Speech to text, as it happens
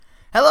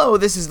Hello,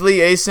 this is Lee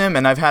Asim,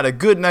 and I've had a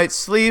good night's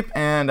sleep,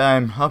 and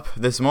I'm up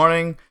this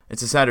morning.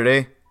 It's a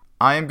Saturday.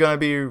 I am going to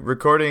be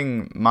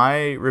recording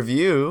my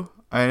review,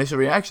 my initial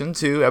reaction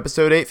to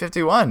episode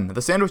 851,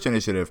 The Sandwich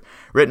Initiative,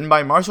 written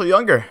by Marshall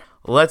Younger.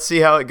 Let's see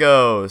how it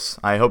goes.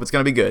 I hope it's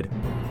going to be good.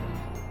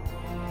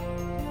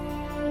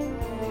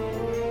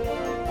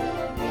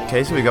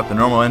 Okay, so we got the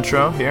normal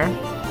intro here.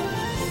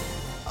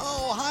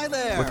 Oh, hi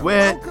there. With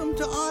Wit. Welcome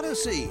to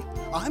Odyssey.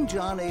 I'm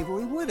John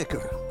Avery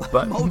Whitaker.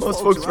 But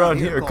most folks around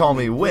here call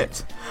me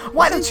Wit.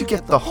 Why don't you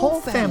get the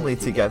whole family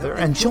together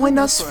and join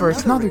us for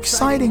another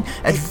exciting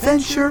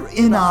adventure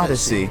in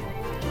Odyssey?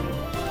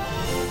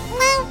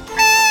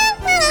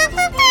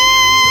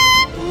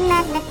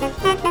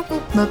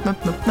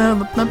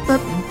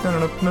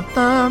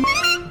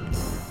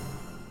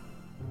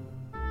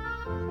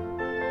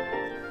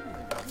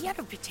 Do you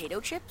have potato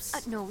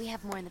chips? No, we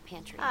have more in the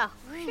pantry. Oh,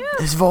 phew.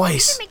 His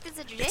voice. Make this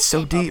a tradition. It's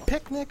so deep. A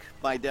picnic,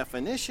 by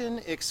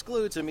definition,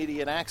 excludes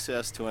immediate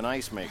access to an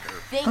ice maker.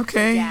 Thank you,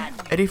 Okay, Dad.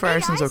 Eddie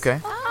Frierson's okay.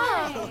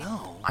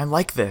 No, I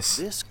like this.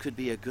 this could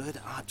be a good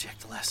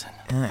object lesson.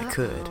 I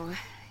could. Oh,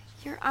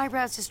 your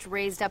eyebrows just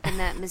raised up in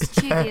that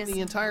mischievous... The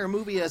entire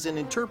movie as an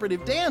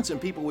interpretive dance, and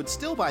people would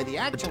still buy the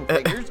action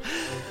figures.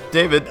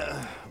 David.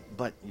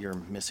 But you're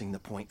missing the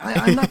point.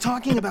 I'm not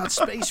talking about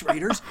Space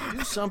Raiders.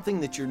 Do something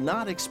that you're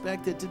not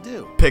expected to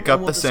do. Pick up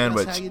And we'll the discuss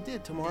sandwich. How you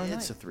did tomorrow night.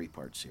 It's a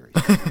 3-part series.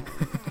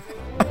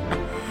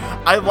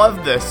 I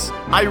love this.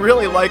 I'm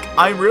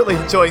really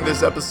enjoying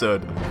this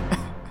episode.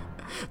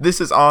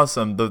 This is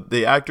awesome.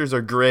 The actors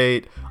are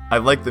great. I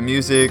like the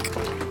music.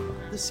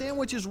 The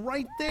sandwich is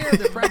right there.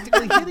 They're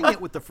practically hitting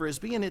it with the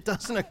frisbee, and it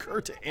doesn't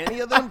occur to any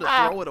of them to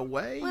throw it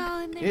away. Well,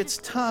 and they're- It's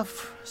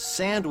tough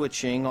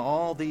sandwiching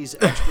all these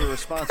extra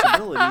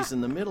responsibilities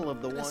in the middle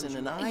of the ones.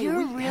 And I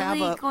You're we have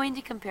really a going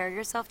to compare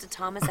yourself to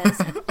Thomas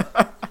Edison?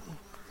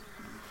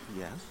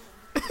 yes.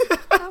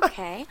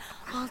 Okay,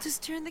 I'll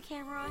just turn the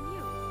camera on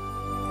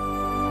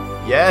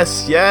you.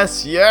 Yes,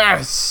 yes,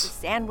 yes.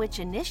 Sandwich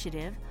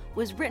Initiative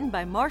was written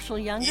by Marshall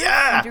Younger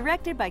Yeah! and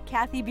directed by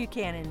Kathy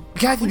Buchanan.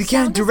 Kathy With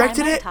Buchanan sound design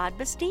directed by it? Todd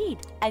Bastide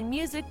and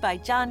music by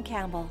John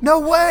Campbell.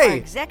 No Our way.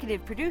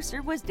 executive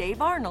producer was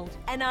Dave Arnold,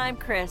 and I'm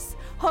Chris.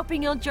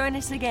 Hoping you'll join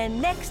us again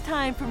next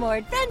time for more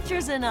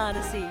adventures in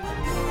Odyssey.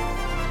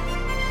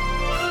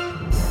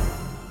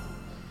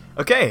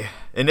 Okay,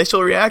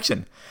 initial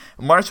reaction.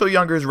 Marshall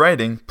Younger's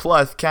writing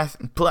plus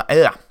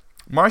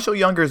Marshall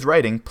Younger's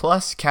writing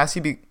plus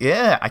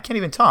I can't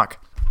even talk.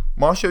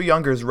 Marshall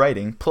Younger's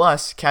writing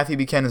plus Kathy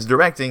Buchanan's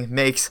directing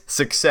makes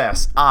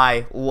success.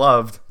 I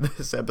loved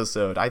this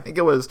episode. I think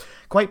it was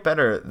quite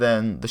better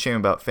than The Shame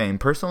About Fame.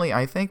 Personally,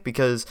 I think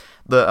because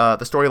the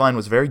storyline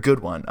was a very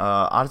good one.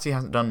 Odyssey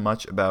hasn't done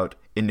much about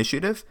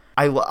initiative.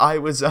 I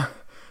was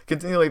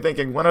continually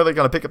thinking, when are they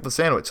going to pick up the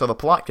sandwich? So the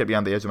plot kept me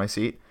on the edge of my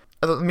seat.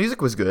 The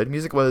music was good.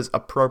 Music was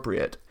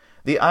appropriate.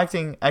 The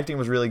acting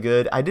was really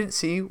good. I didn't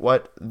see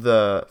what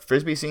the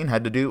frisbee scene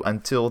had to do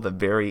until the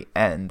very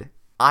end.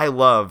 I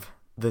love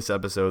this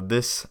episode.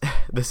 This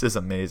is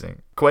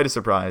amazing. Quite a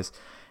surprise.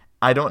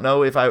 I don't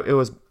know if I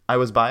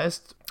was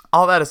biased.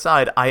 All that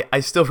aside, I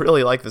still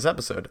really like this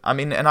episode. I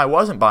mean, and I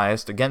wasn't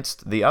biased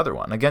against the other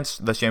one,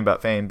 against The Shame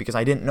About Fame, because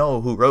I didn't know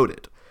who wrote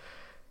it.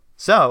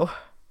 So,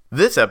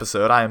 this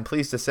episode, I am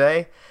pleased to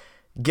say,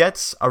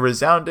 gets a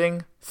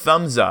resounding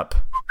thumbs up.